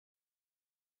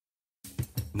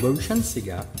Motion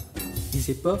Sega is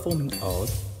a performing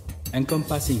art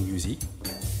encompassing music,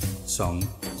 song,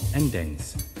 and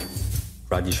dance.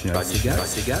 Traditional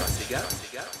Sega.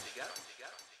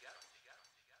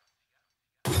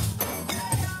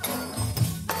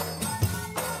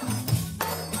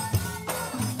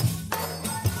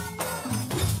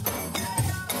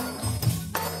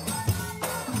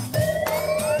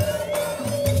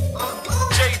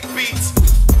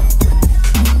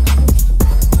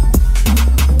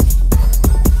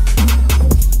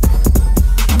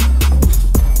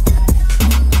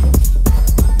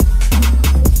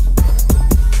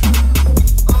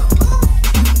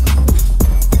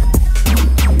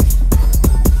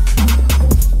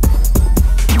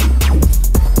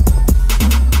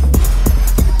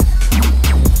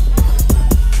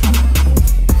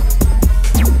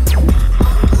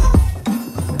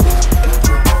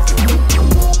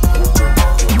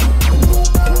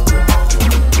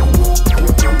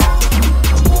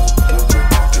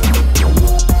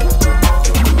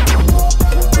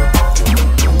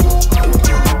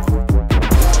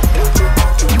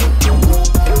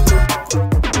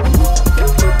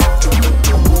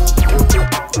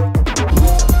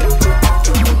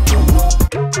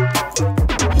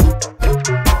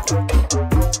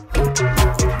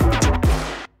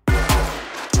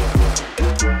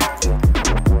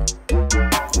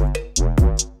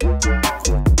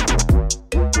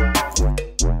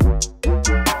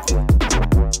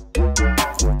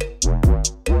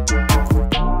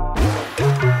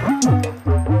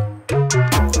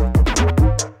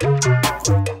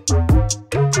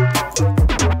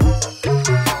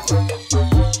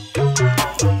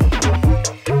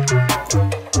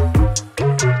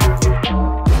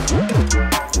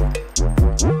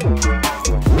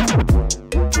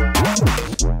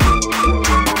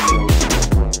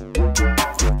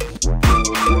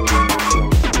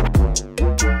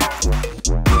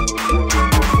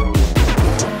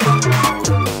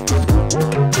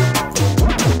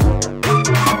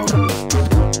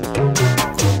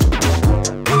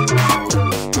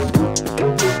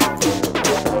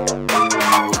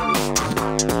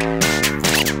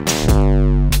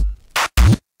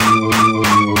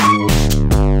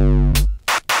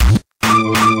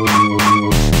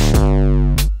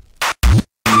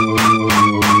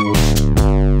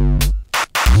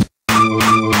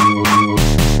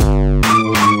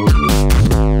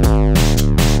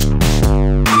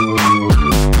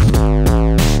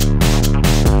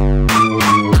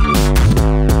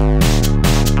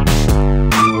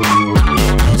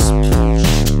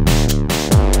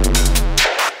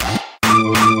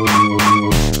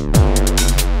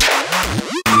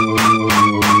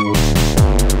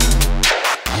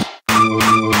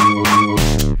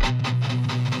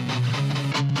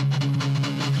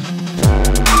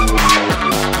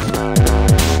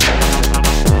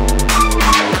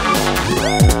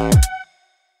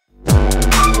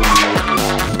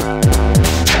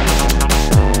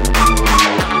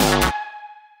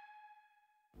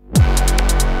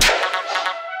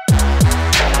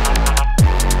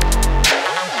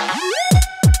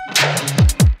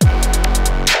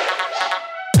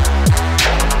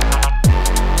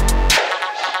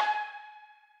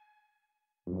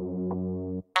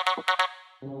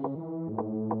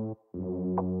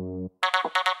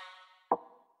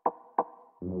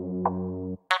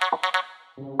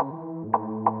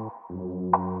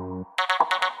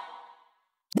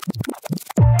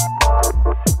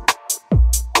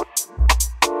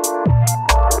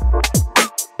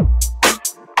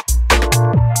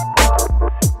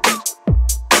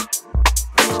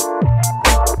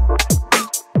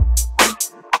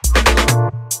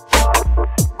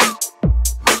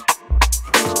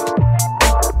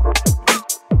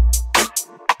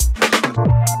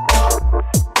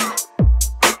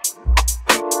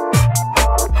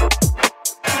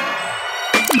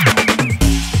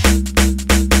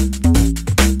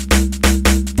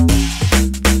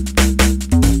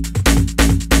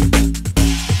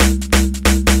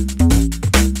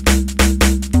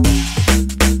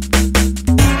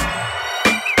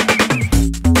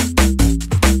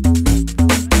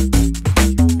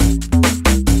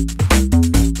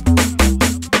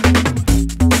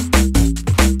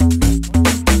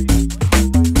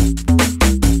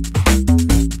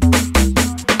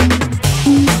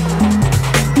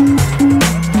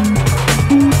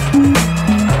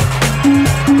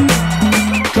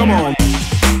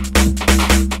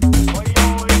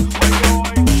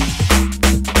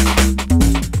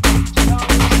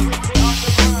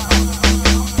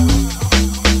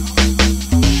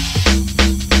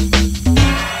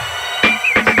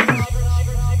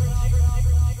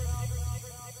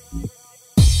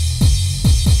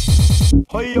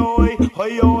 Hoi hoi,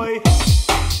 hoi hoi.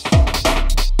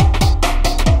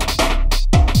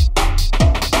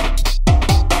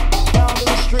 Down to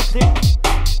the strictly.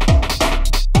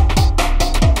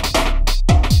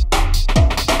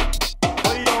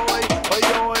 Hoi hoi, hoi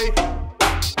hoi.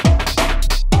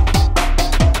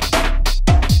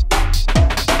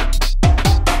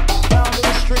 Down to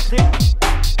the strictly.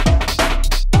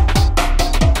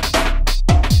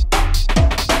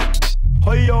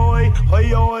 Hoi hoi, hoi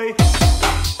hoi.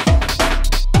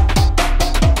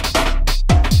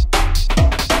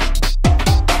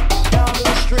 Down to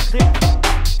the strictly.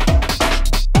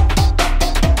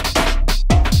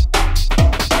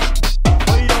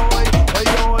 Hoi hoi, hoi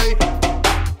hoi. Down to the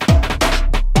strictly.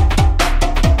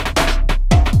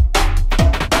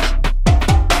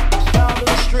 Hoi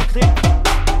hoi, hoi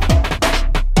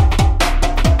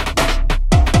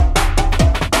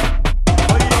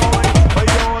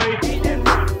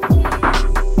hoi.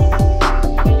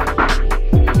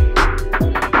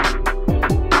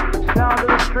 Down to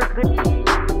the strictly.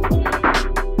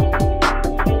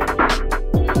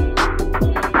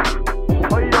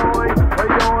 Hoi hoi, hoi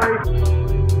hoi.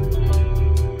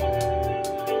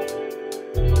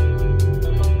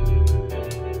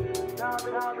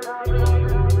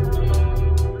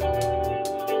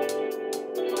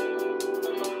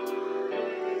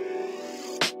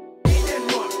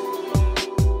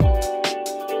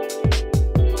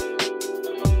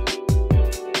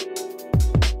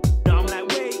 Now I'm like,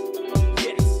 wait,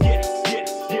 yes, yes, yes,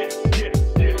 yes, yes,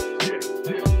 yes, yes,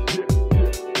 yes, yes.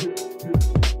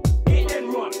 Hit and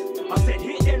run. I said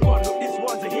hit and run. Look, this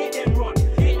one's a hit and run.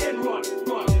 Hit and run,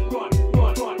 run, run,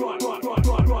 run, run, run, run, run,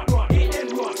 run, run, run. Hit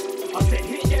and run. I said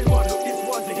hit and run. Look, this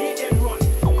one's a hit and run.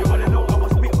 You wanna know I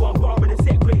was spit one bar with a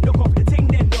set quick. Look up the ting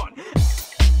then done.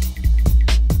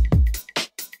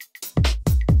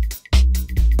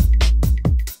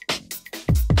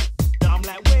 Now I'm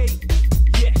like, wait,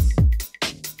 yes.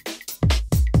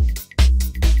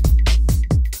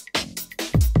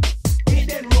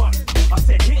 Hit and run. I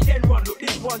said hit and run. Look,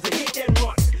 this one's a hit and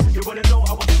run. You wanna know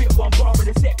I was spit one bar with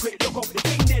a set quick. Look up the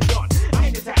thing then done. I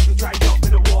ain't the type to try jump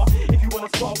in the war. If you wanna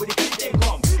spar with the kid, then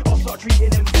come. I'll start treating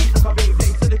them seeds like a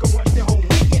Beyblade so they can watch their home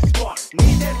week get spun.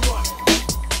 Need and run.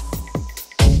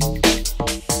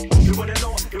 You wanna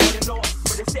know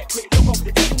with a set quick. Look up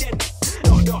the thing then.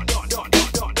 Done, done, done, done,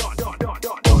 done, done, done, done, done,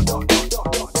 done, done, done, done, done,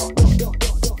 done, done,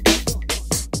 done, done.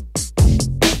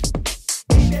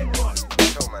 Need and run.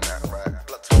 Show man that right.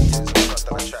 Blood, sweat, tears, and blood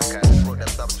on the track, guys. Brought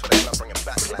them dubs for the club, bring it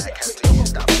back like. Had to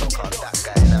use that flow, can't that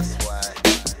guy, that's why.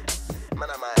 Man,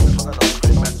 I might put on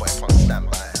screen, bad boy on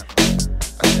standby.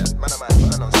 Man, I might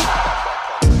put on standby.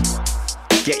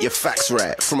 Get your facts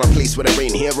right. From a place where there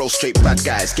ain't heroes, straight bad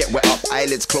guys. Get wet up,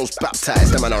 eyelids closed,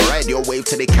 baptized. Them man, I ride your wave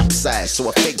till they capsize. So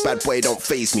a fake bad boy don't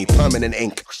faze me. Permanent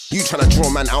ink. You tryna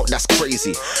draw man out, that's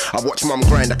crazy. I watch mum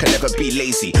grind, I can never be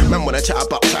lazy. Man, when I chat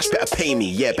about clash, better pay me.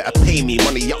 Yeah, better pay me.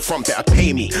 Money up front, better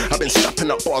pay me. I've been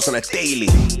strapping up bars on a daily.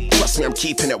 Trust me, I'm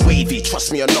keeping it wavy.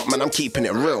 Trust me or not, man, I'm keeping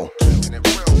it real.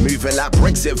 Moving like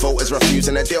Brexit voters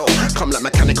refusing a deal. Come like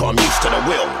mechanical, I'm used to the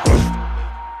wheel.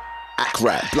 Act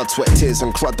right, blood, sweat, tears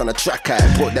and crud on the track. I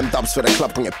brought them dubs for the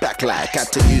club, bring it back like.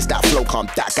 Had to use that flow, can't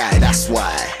that guy, that's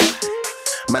why.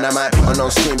 Man, I might put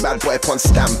on screen, bad boy upon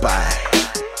standby.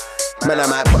 Man, I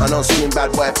might put on screen,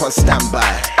 bad boy upon standby.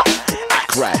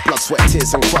 Act right, blood, sweat,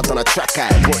 tears and crud on the track. I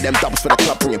brought them dubs for the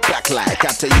club, bring it back like.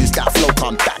 Had to use that flow,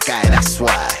 can't that guy, that's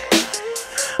why.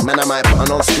 Man, I might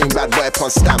put on screen, bad boy upon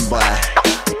standby.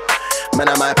 Man,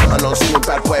 I might put on screen,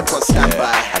 bad boy upon standby.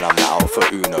 Yeah, and I'm that out for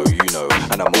Uno, you know.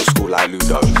 And I'm old school like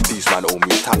Ludo. These man all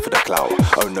move tap for the clout.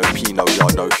 Oh no Pino,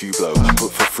 yard no Hublot.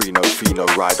 Put for free, no fee, no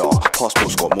rider.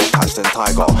 Passport's got more tats than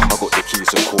Tiger. I got the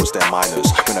keys and calls their minors.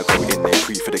 When I go in there,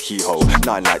 pre for the keyhole. 9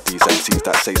 like these MCs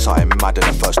that say something mad in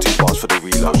the first 2 bars for the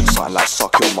reload. Something like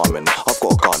suck your mum and I've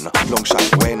got a gun. Long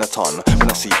shank weighing a ton.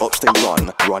 When I see ops they run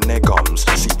their gums.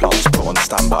 See plums put on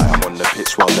standby. I'm on the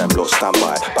pitch while them lot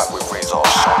standby. Back with razor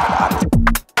sharp and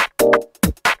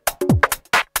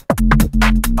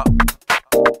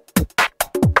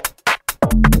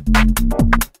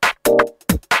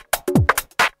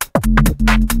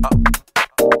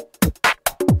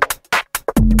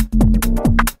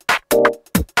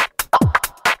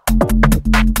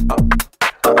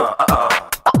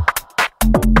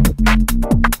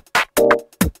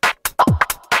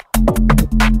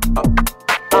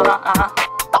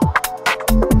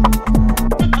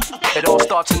It all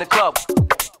starts in the club.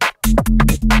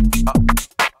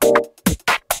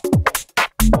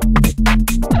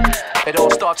 It all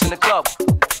starts in the club.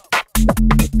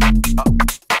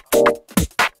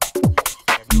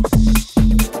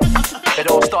 It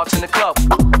all starts in the club.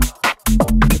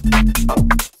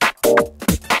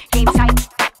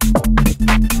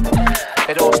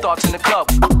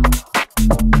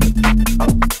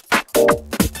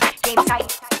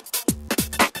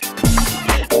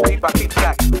 Beep, I keep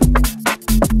jack.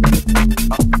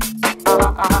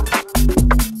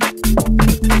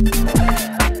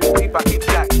 Beep, I keep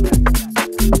jack.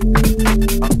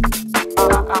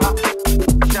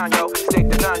 Shine, yo, stick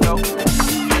the gun, yo.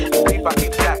 Beep, I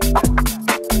keep jack.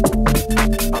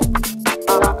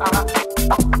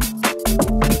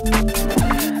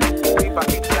 Beep, I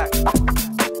keep jack.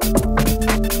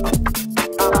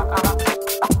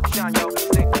 Shine, yo,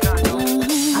 stick the gun, yo.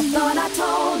 I thought I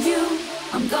told you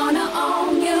I'm gonna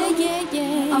own you.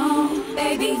 Oh,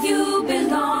 baby, you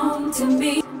belong to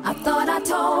me. I thought I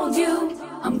told you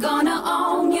I'm gonna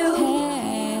own you.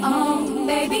 Oh,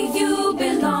 baby, you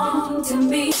belong to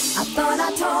me. I thought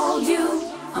I told you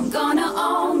I'm gonna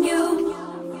own you.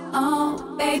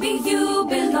 Oh, baby, you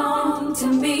belong to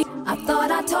me. I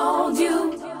thought I told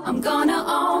you I'm gonna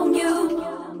own you.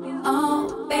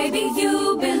 Oh, baby,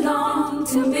 you belong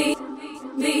to me.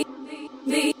 Me,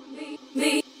 me, me,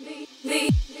 me,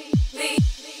 me.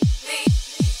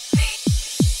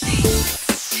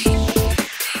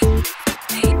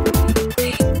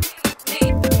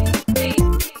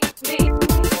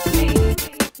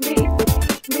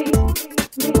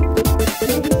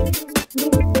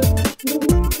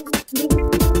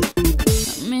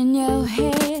 I'm in your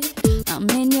head, I'm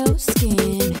in your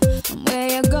skin. I'm where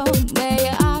you're going, where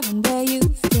you are, and where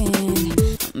you've been.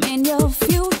 I'm in your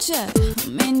future,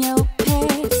 I'm in your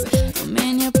past. I'm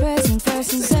in your present,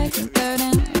 first and second, third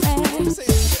and last.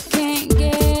 Can't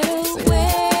get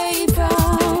away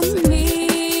from me.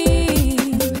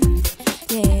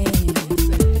 Yeah,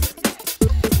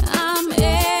 I'm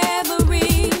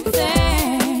everything.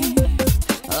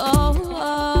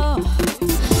 Oh,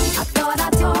 I thought I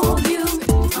told you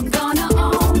I'm gonna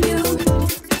own you.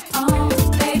 Oh,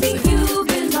 baby, you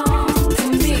belong to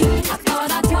me. I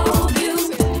thought I told you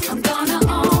I'm gonna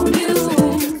own you.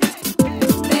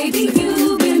 Baby,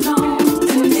 you belong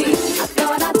to me. I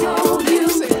thought I told you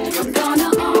I'm gonna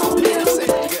own you.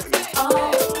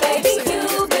 Oh, baby, you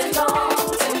belong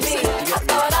to me. I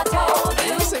thought I told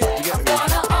you I'm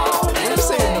gonna own you.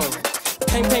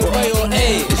 Peng peng oil,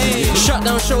 ayy. Shut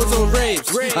down shows on raves.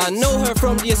 I know her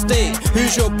from the estate.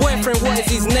 Who's your boyfriend? What is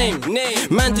his name?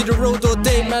 Man did the road all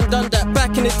day. Man done that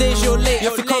back in the days. You're late.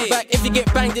 If you come back, if you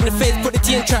get banged in the face, put the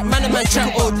tea in trap. Man and man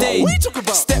trap all day.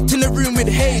 Stepped in the room with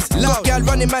haze. Love gal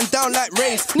running man down like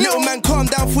race. Little man calm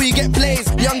down before you get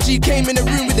blazed. Young G came in the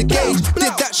room with the gauge.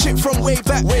 Did that shit from way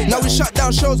back. Now we shut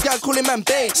down shows, gal calling man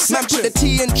bae. Man put the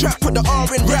T in trap, put the R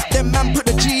in rap. Then man put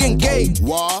the G in gay.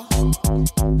 What?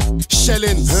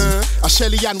 Shelling, I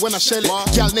shelly and when I shell it,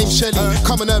 gal named Shelly,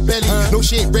 come on her belly, no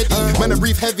she ain't ready, man I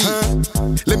breathe heavy.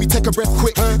 Let me take a breath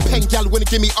quick. Pen gal wanna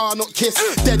give me R, not kiss.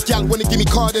 Dead gal wanna give me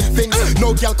card and things.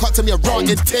 No gal can't tell me a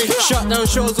rugged thing. Shut down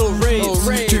shows all raves.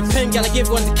 Do pen gal, I give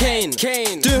one to Kane.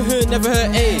 Do her, never her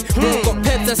A. Bro got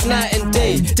pets, that's night and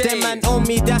day. Them man on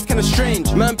me, that's kinda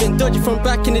strange. Man been dodgy from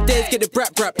back in the days, get the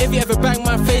brap brap. If you ever bang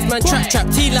my face, man trap trap.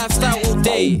 T lifestyle all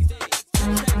day.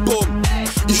 Boom.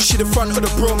 You should see the front of the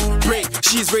broom. Break,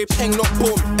 she's Ray Peng, not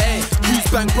boom. Ay, who's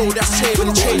bang bro, that's trade with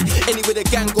the trade. Anywhere the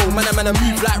gang go, man I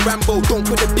move like Rambo. Don't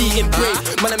put the beat in break.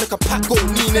 Man I make a pack go,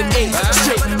 lean and eight.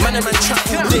 Straight, man I trap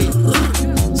all day.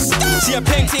 See a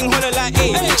painting holler like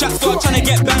A. Chat start tryna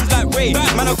get bands like Ray.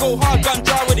 Man I go hard, gun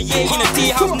dry with a yay. In a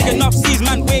tea house, nigga enough sees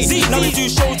man way. Now we do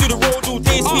shows, do the road all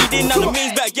day. Speeding down the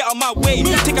means, better get out my way.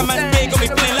 Take a man's bay, got me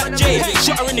feeling like Jay.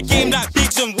 Shot her in the game like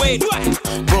Biggs and Wade.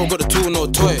 Bro got a tool, no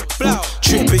toy.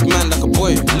 Treat big man like a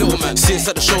boy. Little man, see us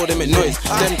at the show, they make noise.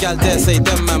 Them gal there say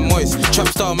them man moist. Trap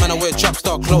star man, I wear trap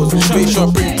star clothes. Make sure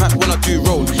I bring pack when I do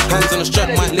roll. Hands on the strap,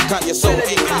 might lick out your soul.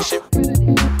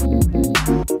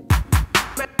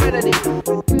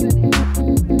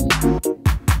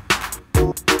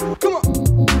 Come on.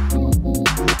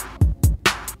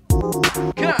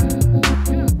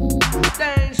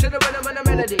 Dance to the rhythm and the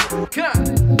melody.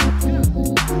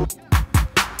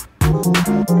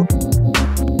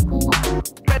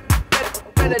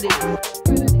 Melody.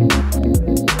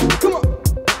 Come on.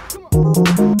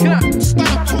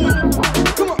 Stop.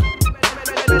 Come on.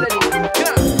 Melody.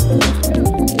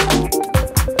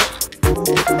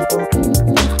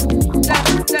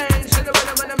 Dance to the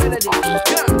rhythm and the melody.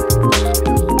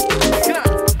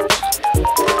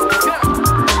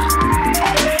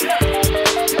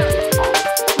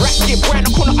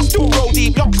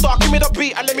 Youngstar, give me the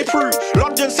beat and let me prove.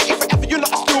 London City forever, you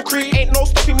lot are still creep. Ain't no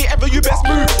stopping me ever, you best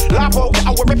move. Live out, yeah,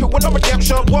 I will rip it with no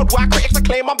redemption. Worldwide critics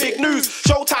acclaim my big news.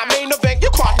 Showtime main event, you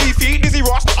can't defeat. Dizzee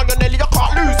Ross, not on your Nelly, you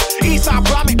can't lose. Eastside,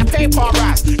 bro, I make the paper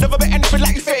rise. Never bet anything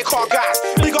like you fake car guys.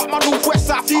 Big up my north, west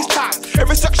side, these times.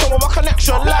 Every section where my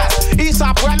connection lies.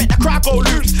 Eastside, bro, I make the crowd go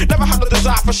loose. Never had no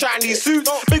desire for shiny suits.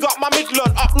 Big up my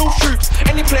Midland, up north troops.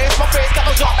 Any place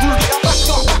was up rude.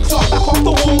 Back off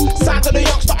the wall. Sign to the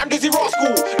youngster and Dizzee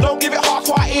Rascal. Don't give it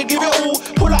half-hearted, give it all.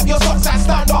 Pull up your socks and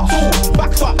stand up tall.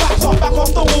 Back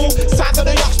off the wall. Sign to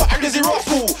the youngster and Dizzee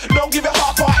Rascal. Don't give it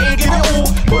half-hearted, give it all.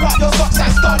 Pull up your socks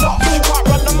and stand up tall. Can't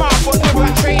run the marathon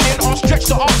without training. I'll stretch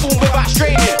the arsenal without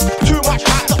straining. Too much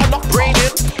hat, not enough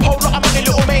braining. Whole lot of money,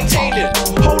 little maintaining.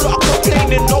 Whole lot of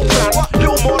complaining, no plan.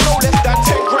 Little more, no less than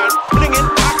 10 grand. Blinging,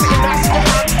 acting nice in your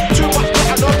hand. Too much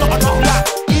glitter, not enough black.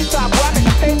 Eastside boy, make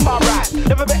a paper ride.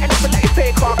 Never bet anything like a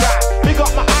fake car guy. Big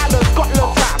up my island,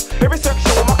 Scotland time. Every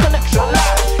section with my connection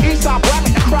live. Eastside boy,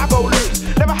 make the crowd go loose.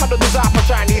 Never had a desire for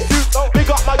shiny suits. Big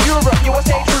up my Europe,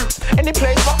 USA troops. Any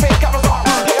place my face cameras up.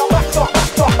 Get your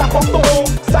back off the wall.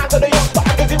 Sign to the youngster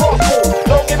and Dizzee Rascal.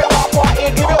 Don't give it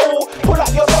half-hearted, give it all. Pull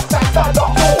up your socks and stand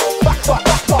up tall. Back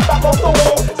off the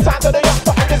wall. Sign to the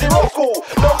youngster and Dizzee Rascal.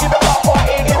 Don't give it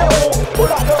half-hearted, give it all.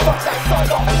 Pull up your socks and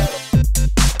stand up.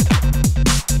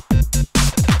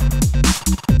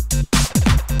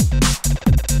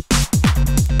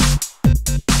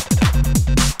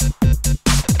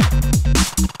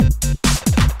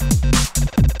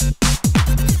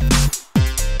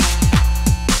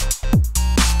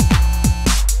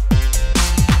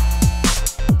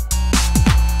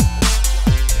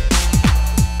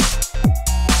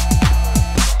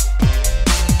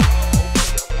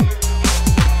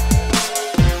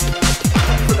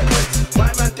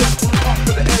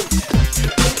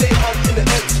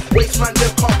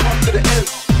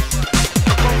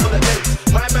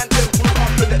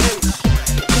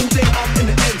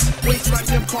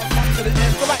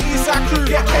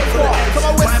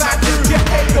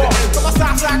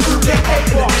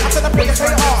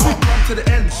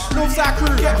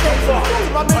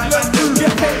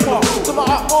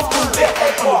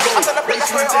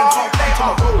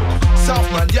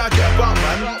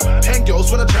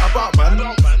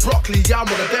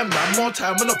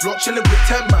 Time on the block, chillin' with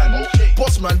 10 man.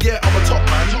 Boss man, yeah, I'm a top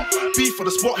man. Beef for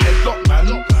the spot, headlock man.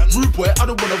 Rude boy, I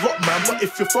don't wanna rock man. But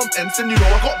if you're from Endz, then you know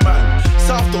I got man.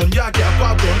 South Don, yeah, I get a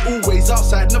bad on. Always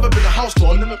outside, never been a house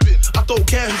don. I don't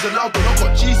care who's allowed on. I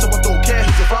got G, so I don't care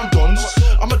who's around dons.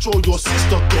 I'ma draw your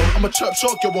sister don. I'ma chirp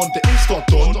shot you on the Insta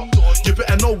don. You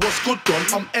better know what's good don.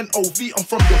 I'm NOV, I'm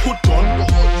from the hood don.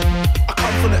 I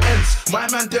come from the Endz. My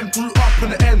man them grew up in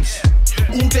the Endz.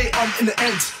 All day I'm in the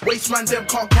Endz. Waste man them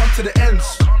can't come to the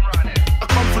Endz. I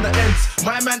come from the Endz.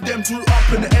 My man them grew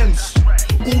up in the Endz.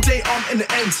 All day I'm in the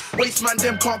Endz. Waste man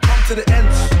them can't come to the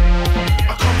Endz.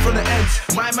 I come from the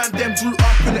Endz. My man them grew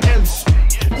up in the Endz.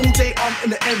 All day I'm in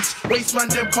the Endz. Waste man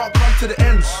them can't come to the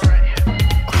Endz.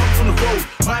 I come from the road.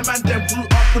 My man them grew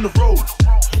up in the road.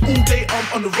 All day I'm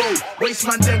on the road. Waste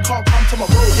man then can't come to my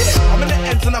road. Yeah, I'm in the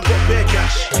Endz and I got bare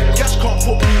cash. Cash can't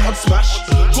put me on smash.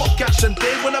 Got cash and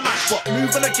they wanna mash, but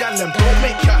moving a gal and don't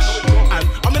make cash. And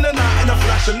I'm in the night in a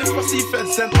flash, and if I see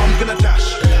feds then I'm gonna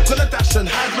dash. Gonna dash and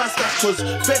hide my stash, cause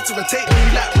feds will take me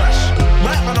like rash.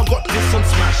 Right man, I got this on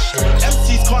smash.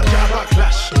 MCs can't jab out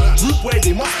clash. Rude boy,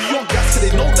 they must be on gas, so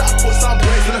they know that I put some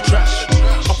boys in the trash.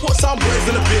 I put some boys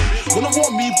in the bin. Wanna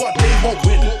want me, but they won't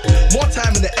win. More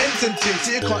time in the Endz and things,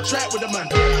 so you can't try it with a man.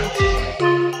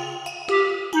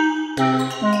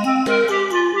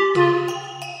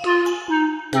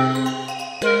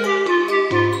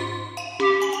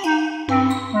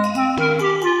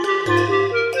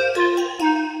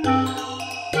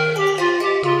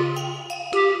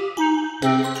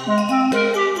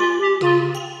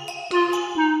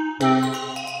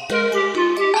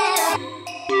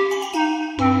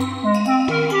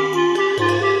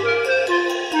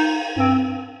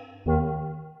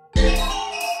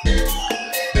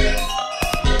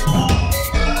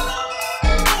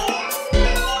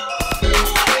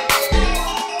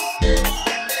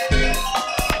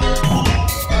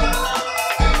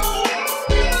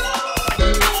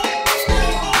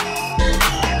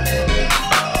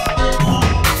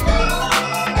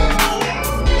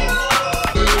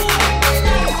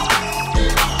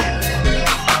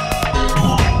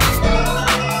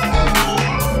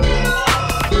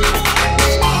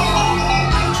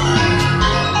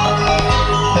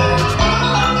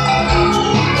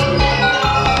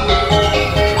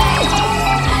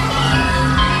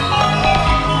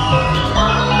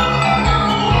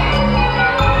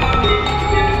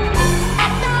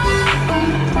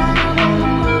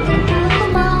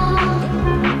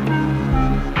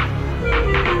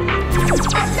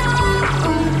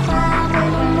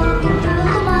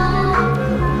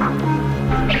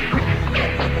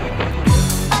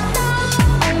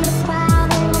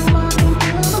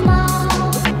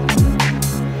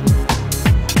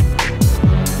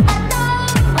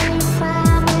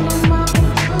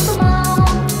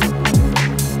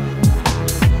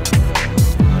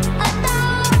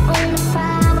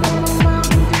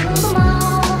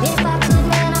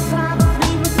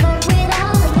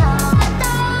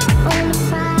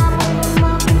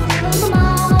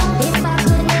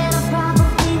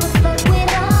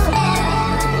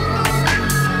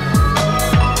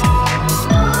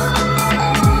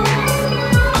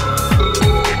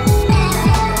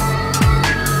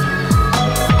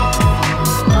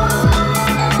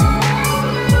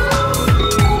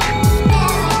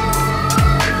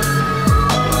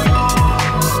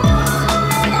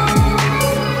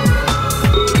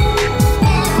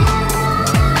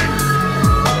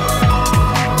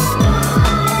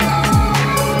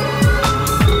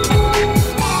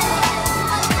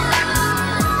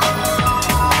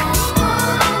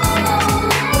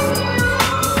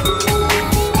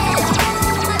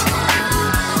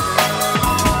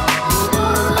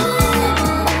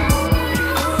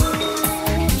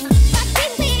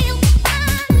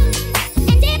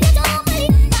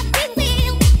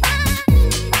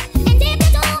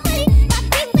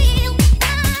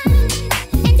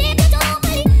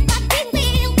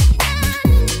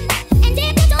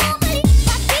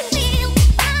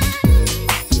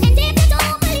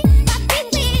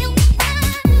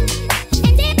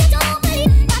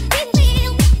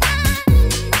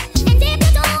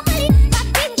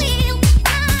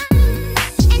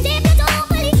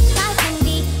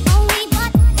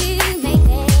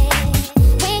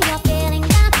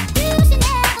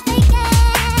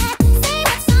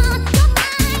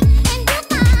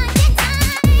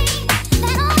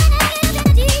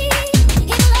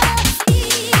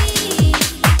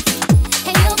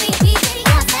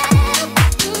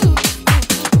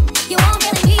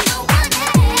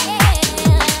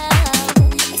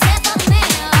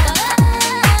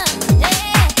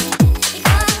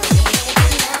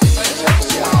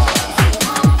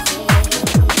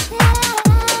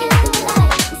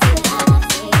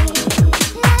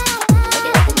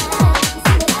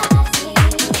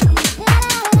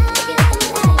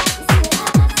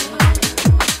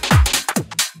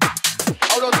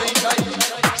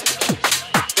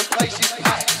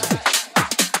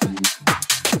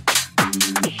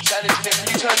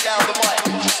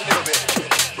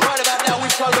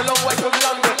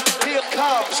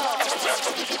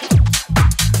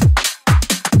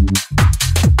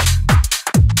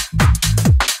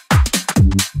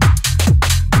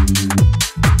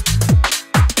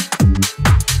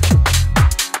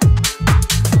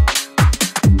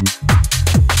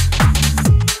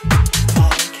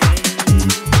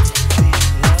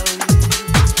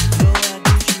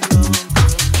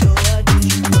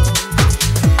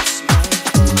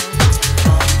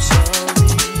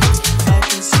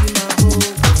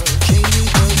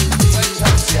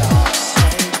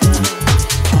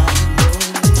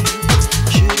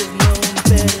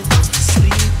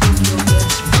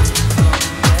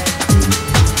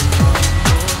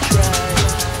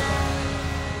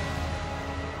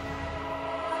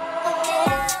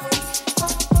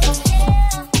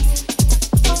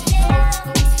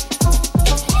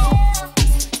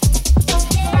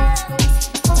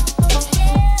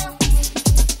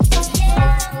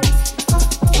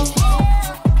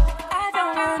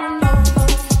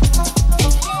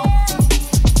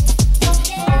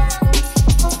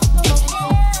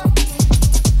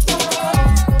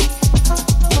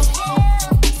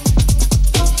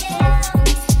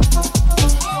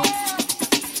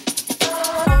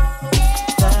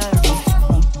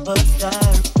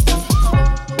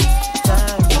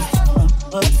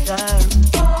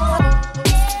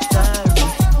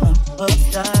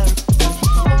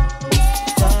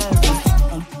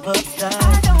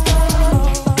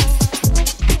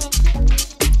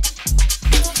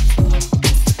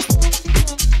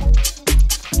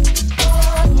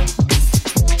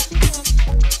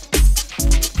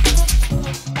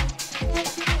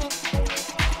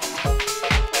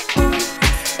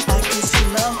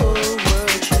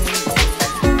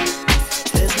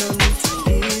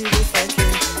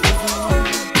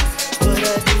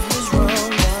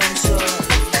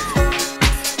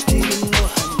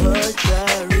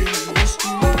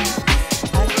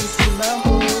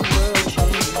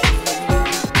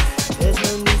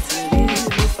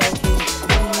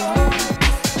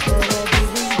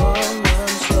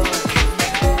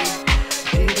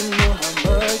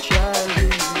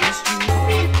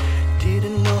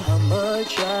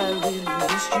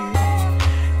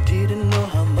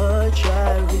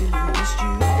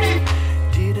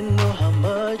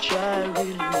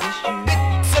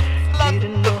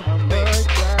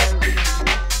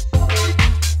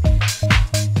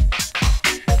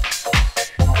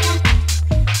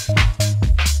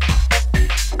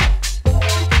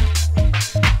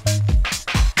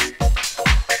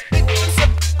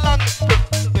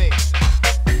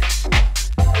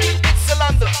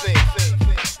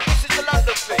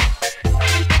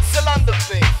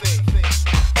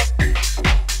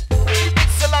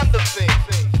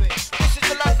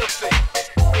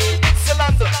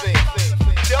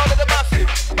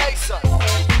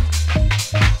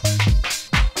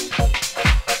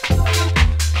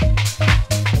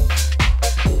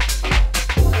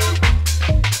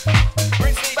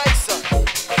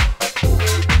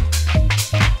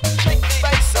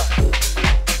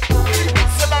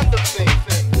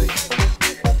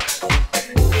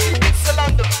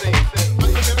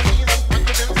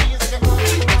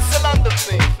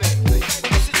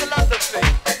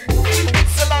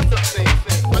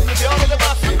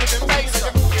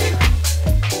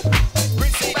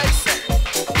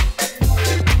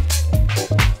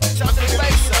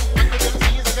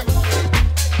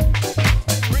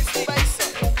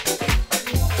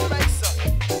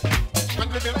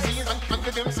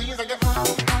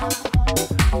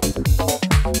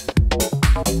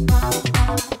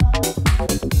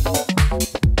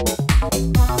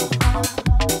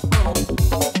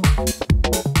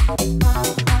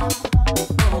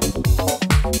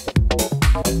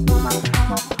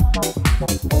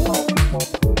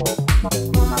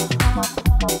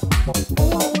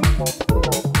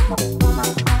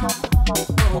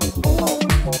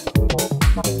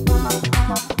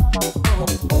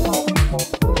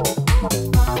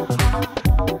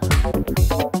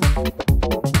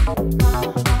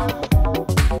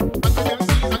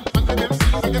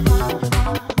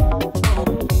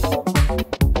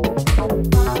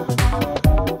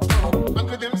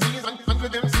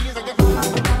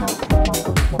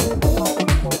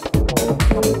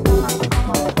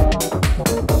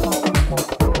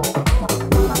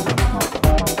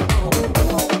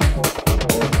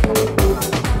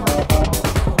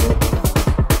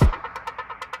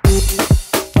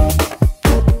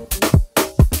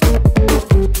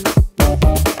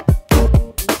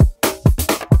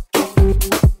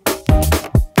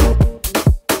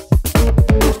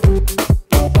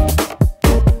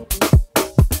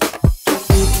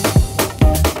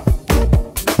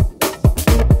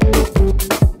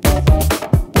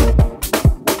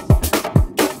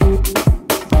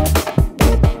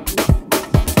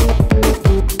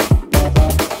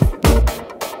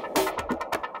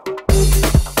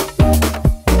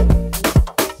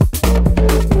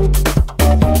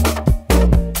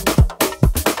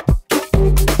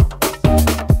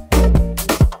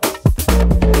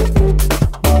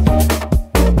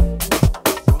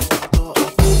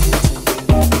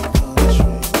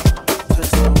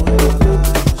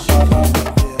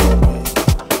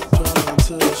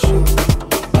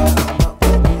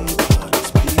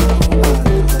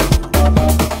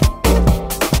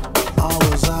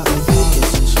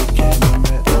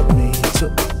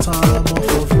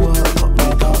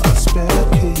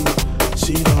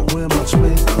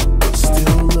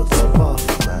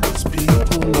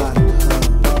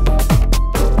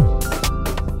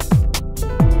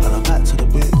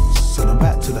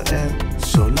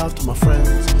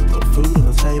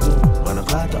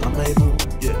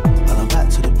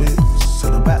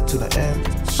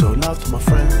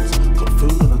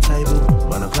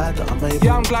 that I'm able.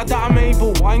 Yeah, I'm glad that I'm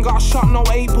able. I ain't got to shut no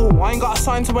able. I ain't got to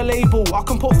sign to a label. I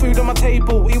can put food on my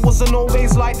table. It wasn't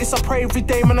always like this. I pray every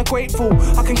day, man, I'm grateful.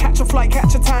 I can catch a flight,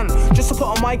 catch a tan. Just to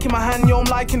put a mic in my hand, yo, I'm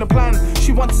liking the plan.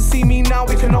 She wants to see me now.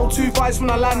 We can hold 2 vibes when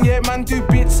I land. Yeah, man, do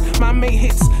bits. Man, make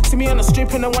hits. See me on the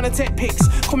strip and I wanna take pics.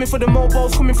 Coming for the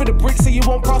mobiles, coming for the bricks. So you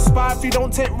won't prosper if you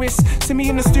don't take risks. See me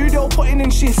in the studio, putting in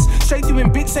shifts. Straight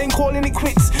doing bits, ain't calling it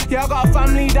quits. Yeah, I got a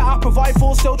family that I provide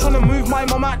for. Still trying to move my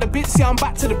mum out the bits. Yeah, I'm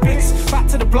back to the bits, back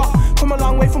to the block. Come a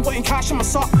long way from putting cash in my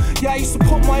sock. Yeah, I used to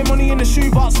put my money in the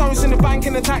shoebox. Now it's in the bank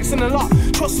and the tax in the lot.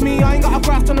 Trust me, I ain't got a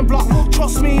graft on the block.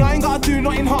 Trust me, I ain't got to do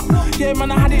nothing hot. Yeah,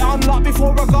 man, I had it unlocked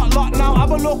before I got locked. Now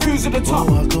have a look who's at the top.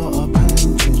 Oh, I got a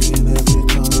painting in every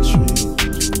country.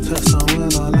 Text her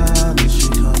when I land and she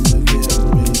come to get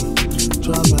me.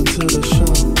 Driving to the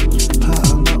show,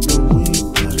 pattern up the weed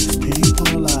place.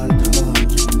 People like her.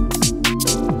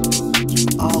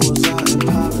 I was out in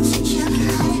Paris and she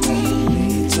came me.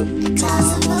 Took the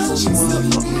time off from work,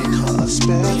 got me cut a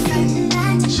spare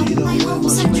fee. She don't wear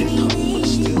much makeup, but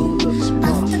still looks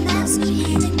buff.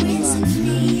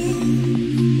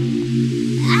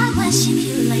 I worship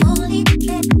you like holy,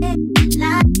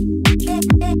 like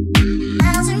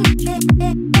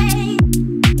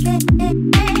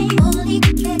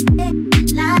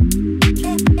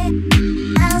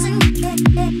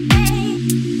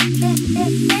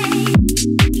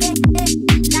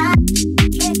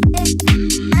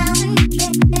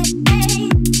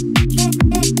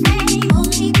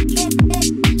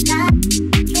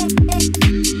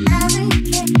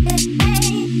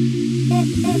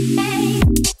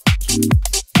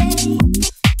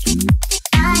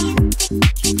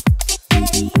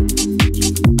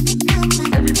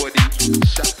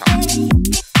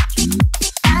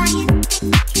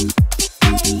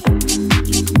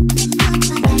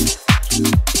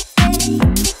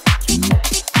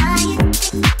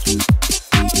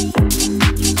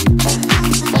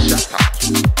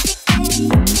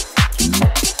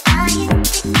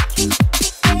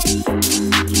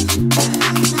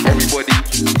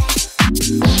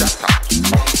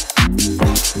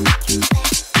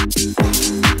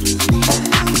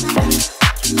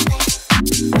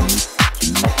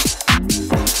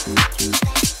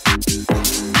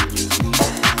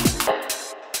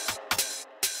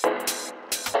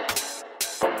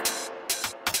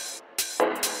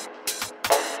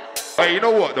Hey, you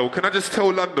know what though? Can I just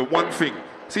tell London one thing?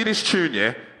 See this tune,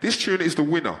 yeah? This tune is the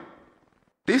winner.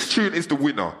 This tune is the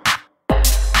winner.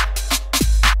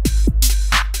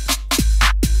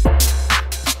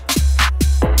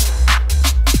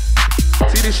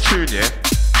 See this tune, yeah?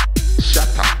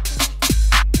 Shut up.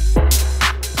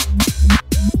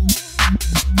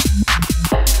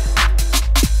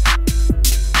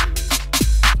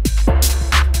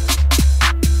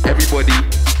 Everybody,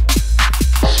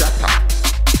 shut up.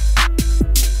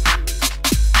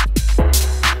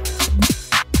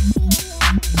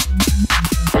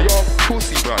 But you're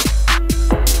pussy, bro.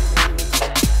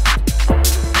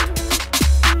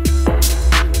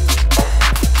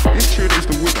 This tune is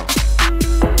the winner.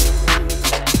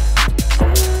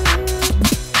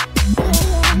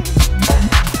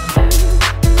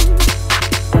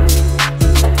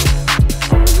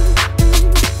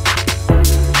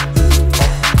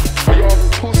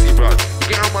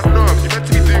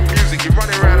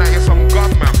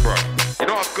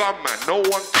 Man, no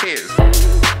one cares.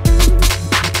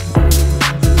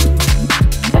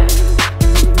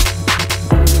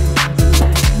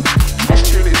 This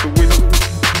tune is the winner.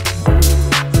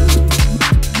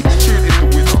 This tune is the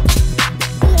winner.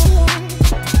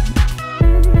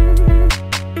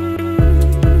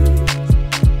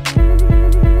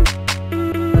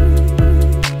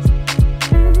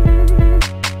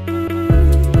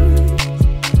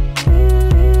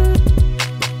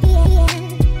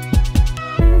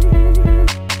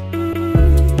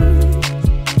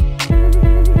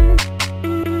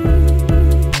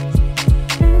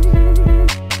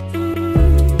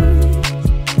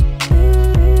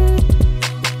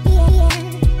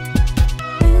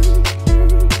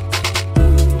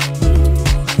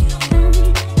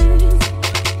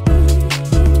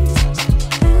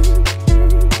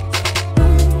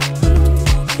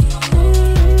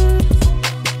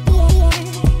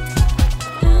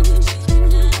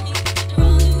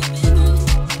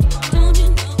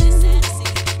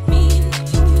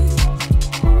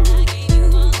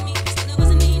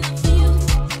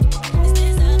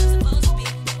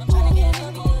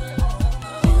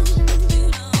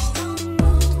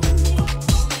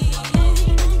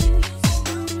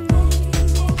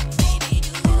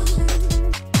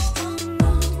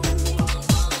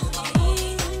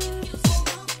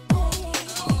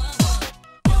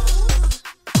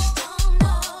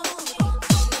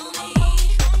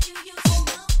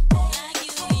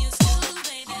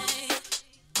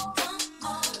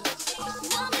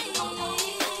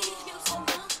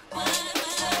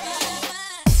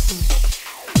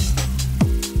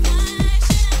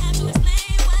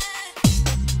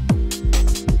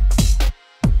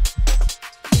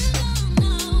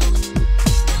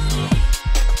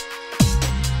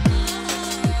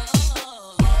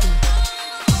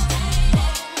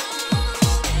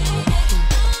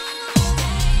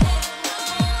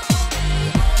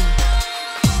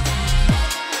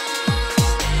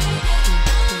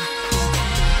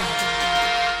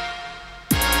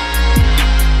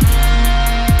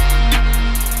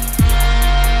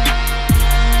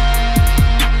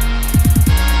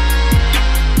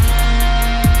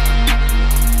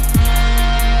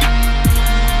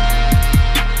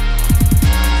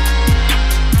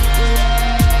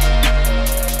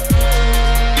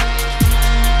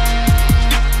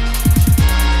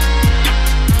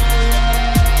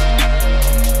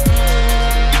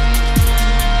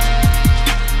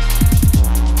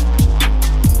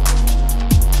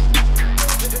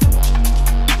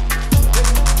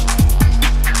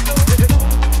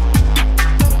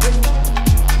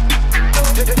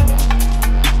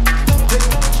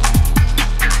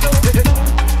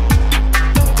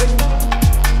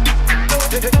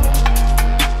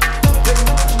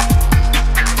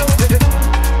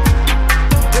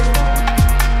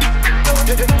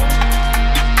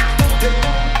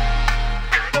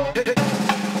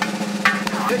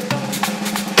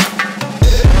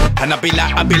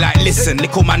 I be like, listen,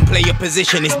 little man, play your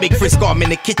position. It's Big Frisco, I'm in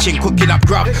the kitchen cooking up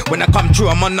grub. When I come through,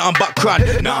 I'm on nothing but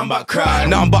crud. Nothing but crud.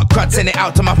 Nothing but crud. Send it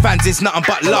out to my fans, it's nothing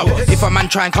but love. If a man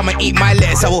try and come and eat my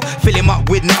lettuce, I will fill him up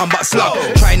with nothing but slug.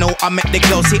 Try no, I make the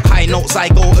girls hit high notes, I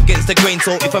go against the grain.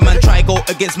 So if a man try go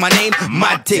against my name,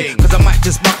 mad ting, cause I might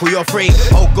just buckle your frame.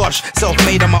 Oh gosh,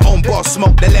 self-made, I'm my own boss.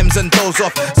 Smoke the lems and toes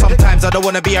off. Sometimes I don't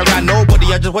wanna be around nobody,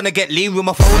 I just wanna get lean with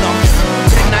my phone off.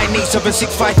 10, 9, 8, 7,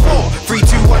 6, 5, 4 3,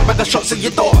 2, 1, bag of shots at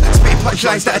your door. Spit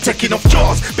punchlines that are taking off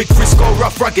jaws. Big Frisco,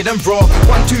 rough, rugged and raw.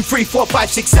 1, 2, 3, 4, 5,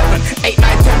 6, 7 8,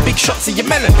 9, 10 big shots in your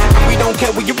melon. And we don't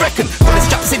care what you reckon. Got this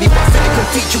strap city bus and it can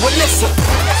teach you a lesson.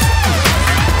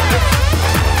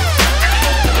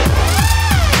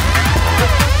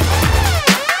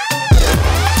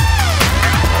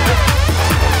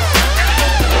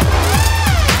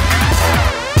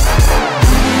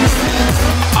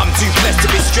 I'm too blessed to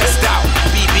be stressed out.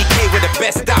 BBK with the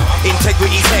best out.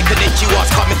 Integrity's heck and then you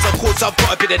ask comments, of course I've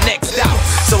gotta be the next out.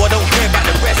 So I don't care about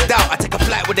the rest out. I take a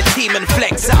flight with the team and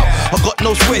flex out. I got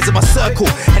no squares in my circle.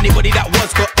 Anybody that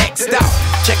was got X'd out.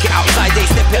 Check it outside, they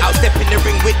step it out. Step in the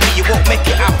ring with me, you won't make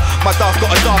it out. My dog's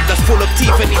got a dog that's full of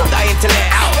teeth and he's dying to let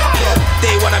it out.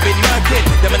 They wanna be murking,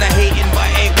 them and I hating but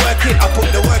it ain't working. I put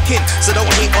the work in, so don't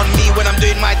hate on me when I'm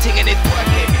doing my thing and it's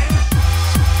working.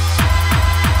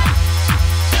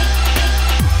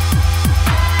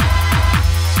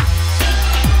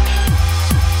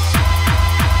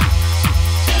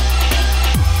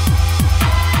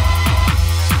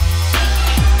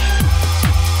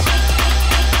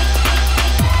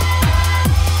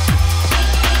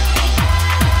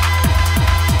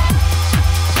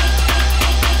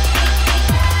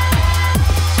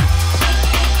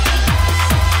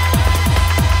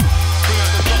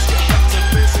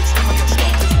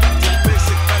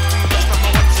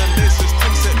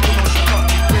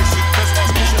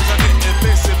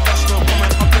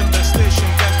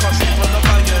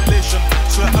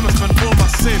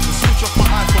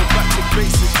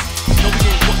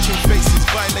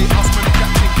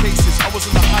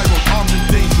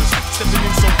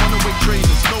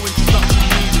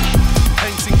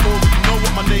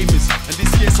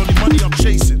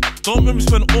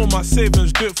 Savings,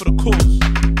 do it for the cause.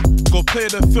 Go play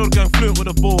the field, gang fluent with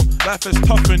the ball. Life is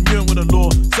tough and you ain't with the law.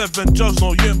 7 jobs,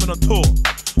 no, you ain't been on tour.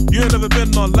 You ain't never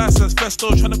been on license,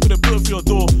 festo, tryna put a bill for your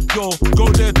door. Yo, go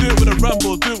there, do it with a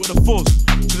Rambo, do it with a force.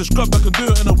 To the scrub, I can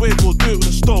do it in a wave or do it with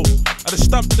a stove. I just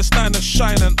stamp the stand and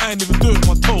shine and I ain't even do it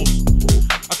with my toes.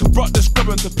 I can rock the scrub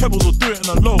into pebbles or do it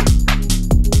in a load.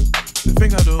 The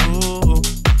thing I do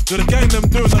the gang them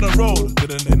doing on the road.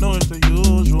 Didn't they know it's the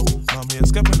usual? Now me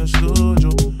escaping the studio.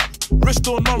 Wrist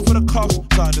or none for the cuffs,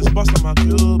 so I just bust on my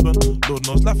Cuban. Lord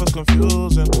knows life was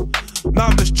confusing. Now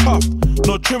I'm just chuffed,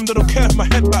 no trim, they don't care if my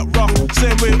head back rough.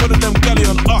 Same way all of them galley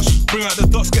on us. Bring out the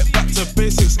dots, get back to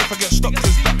basics. If I get stopped,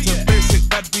 it's back to basic.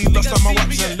 Bad B lost on my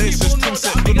waps and laces. Tim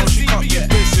said, good no, she can't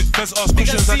get basic. Feds ask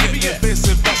questions, I get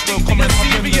evasive. That's no comment,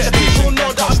 I'm in the station. People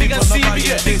know that I'm big and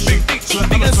serious. Big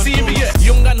and serious.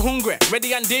 Young and hungry,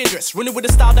 ready and dangerous. Running with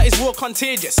a style that is war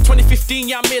contagious. 2015,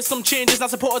 yeah, I made some changes. Now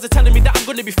supporters are telling me that I'm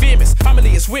gonna be famous.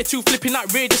 Family is way too flipping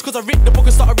outrageous, cause I ripped the book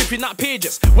and started ripping out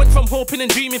pages. Went from hoping and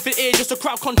dreaming for ages to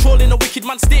crowd controlling the wicked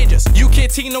man stages. UK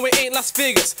team, no it ain't Las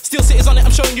Vegas. Still cities on it,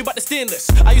 I'm showing you about the stainless.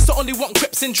 I used to only want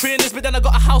crips and trainers, but then I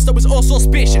got a house that was all so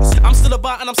spacious. I'm still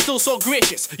about and I'm still so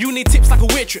gracious. You need tips like a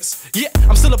waitress. Yeah,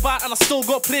 I'm still about and I still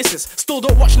go places. Still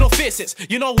don't watch no faces.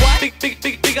 You know why? Big and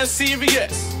serious. Big and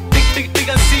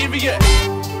serious.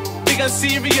 Big and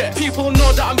serious. People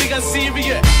know that I'm big and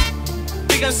serious.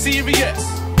 Big and serious.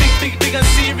 Big and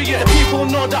serious. People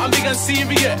know that I'm big and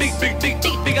serious.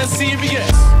 Big and serious.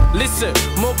 Listen,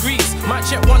 more grease. Might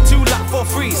check 1, 2 like 4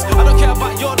 frees. I don't care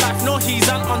about your life, no he's.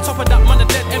 And on top of that, man, the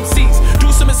dead MCs.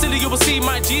 Do something silly, you will see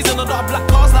my G's. And a lot of black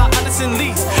cars like Addison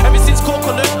Lee's. Ever since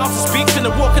Coco learned how to speak,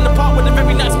 finna walk in the park with a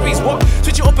very nice breeze. What?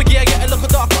 Switch it up a gear, get a little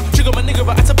darker. Trigger my nigga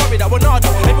right at a bury that one harder.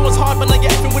 Everyone's hard when I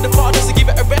get everything with the father. So give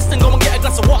it a rest and go and get a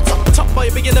glass of water. Top boy,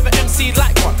 but you never MC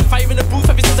like one. Fire in the booth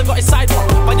ever since I got inside one.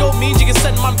 By your means, you can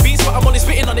send man beats, but I'm only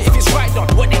spitting on it if it's right on.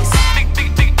 What is?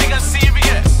 Big and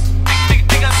serious.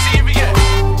 Big and serious.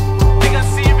 Big and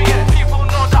serious. People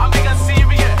know that I'm big and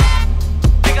serious.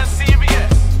 Big and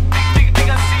serious. Big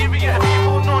and serious.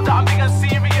 People know that I'm big and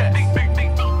serious. Big and serious.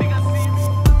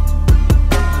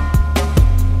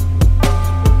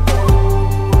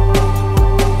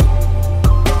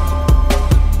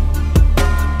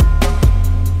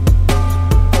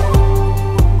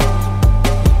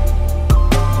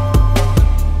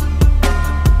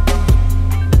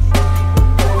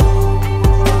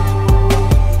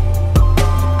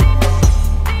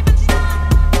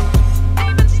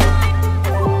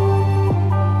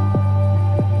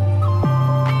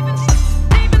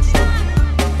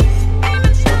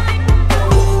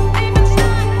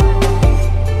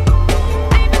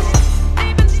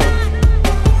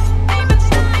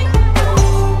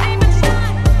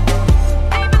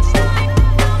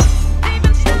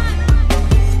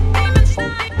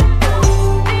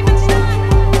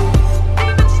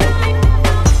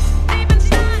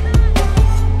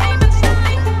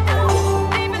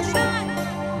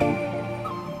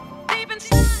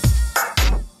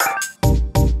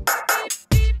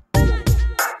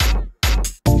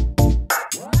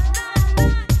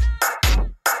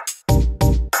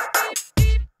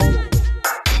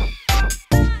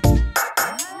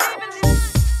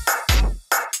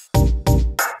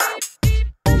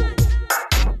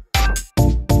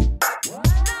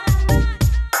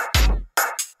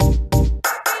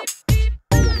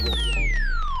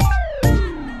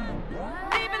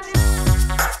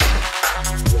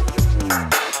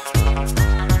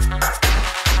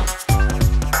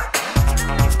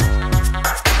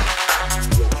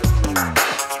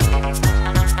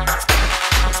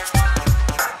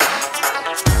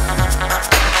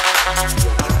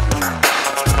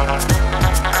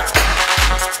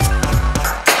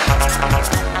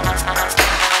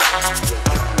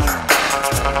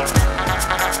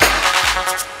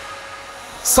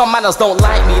 Some manners don't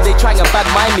like me, they try and bad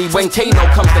mind me when KANO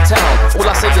comes to town. All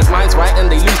I say is mine's right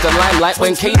and they lose the limelight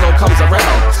when KANO comes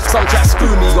around. Some tracks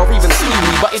screw me or even sue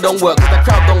me, but it don't work cause the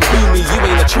crowd don't boo me. You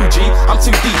ain't a true G, I'm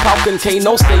too deep, how can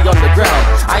KANO stay on the ground?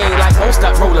 I ain't like most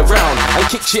that roll around and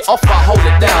kick shit off, I hold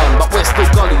it down. But we're still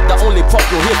gully, the only pop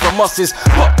you'll hear from us is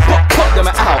pop, pop, pop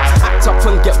them out. Act up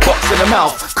and get boxed in the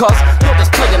mouth, cause you're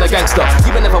just playing a gangster.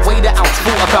 You ain't never weighed it out,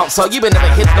 full a bouncer. You ain't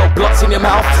never hit no blocks in your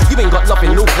mouth. You ain't got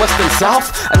nothing north, west and south.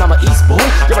 And I'm an east boy,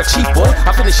 you're a chief boy.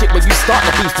 I finish it when you start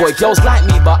the beef boy. Girls like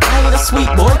me, but I ain't a sweet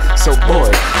boy. So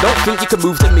boy, don't think you can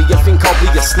move to me. You think I'll be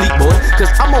asleep boy, cause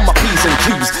I'm on my P's and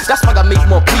Q's. That's why I make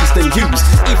more P's than U's.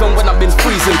 Even when I've been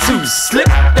freezing twos. Slip,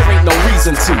 there ain't no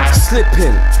reason to slip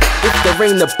in. If there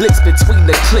ain't a blitz between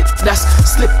the click, that's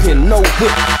slipping. No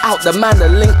whip out the man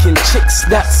of linking chicks,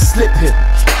 that's slipping.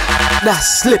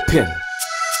 That's slipping.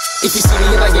 If you see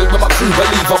me in a game with my crew,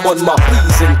 believe I'm on my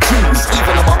P's and Q's.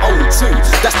 Even on my own too,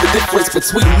 that's the difference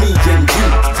between me and you.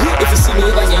 If you see me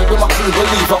in a game with my crew,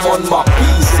 believe I'm on my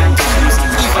P's and Q's.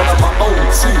 Even on my own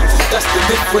too, that's the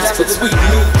difference between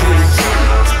me and you.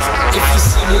 If you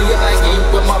see me in a game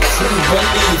with my crew,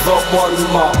 believe I'm on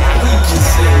my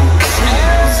P's and Q's.